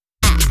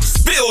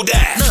Spill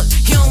that. Look,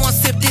 you don't want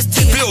to sip this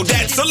tea. Spill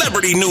that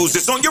celebrity news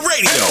that's on your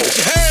radio.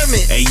 Herman.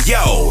 Hey,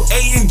 yo,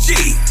 A&G.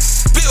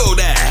 Spill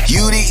that.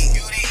 Beauty.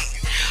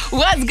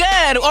 What's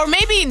good? Or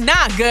maybe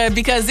not good,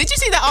 because did you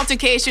see the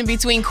altercation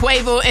between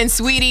Quavo and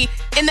Saweetie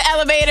in the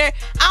elevator?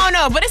 I don't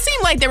know, but it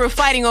seemed like they were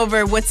fighting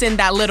over what's in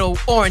that little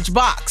orange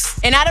box.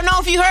 And I don't know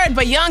if you heard,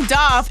 but young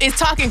Doplh is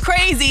talking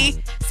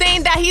crazy,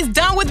 saying that he's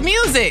done with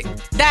music,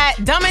 that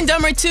Dumb and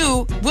Dumber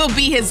 2 will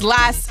be his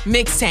last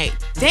mixtape.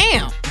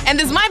 Damn. And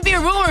this might be a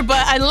rumor,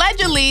 but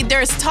allegedly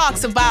there's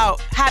talks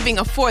about having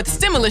a fourth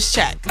stimulus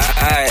check.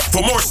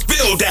 For more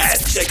Spill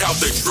That, check out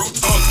the True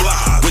Talk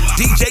blog with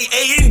DJ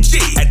A&G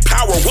at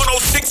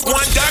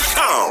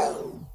power1061.com.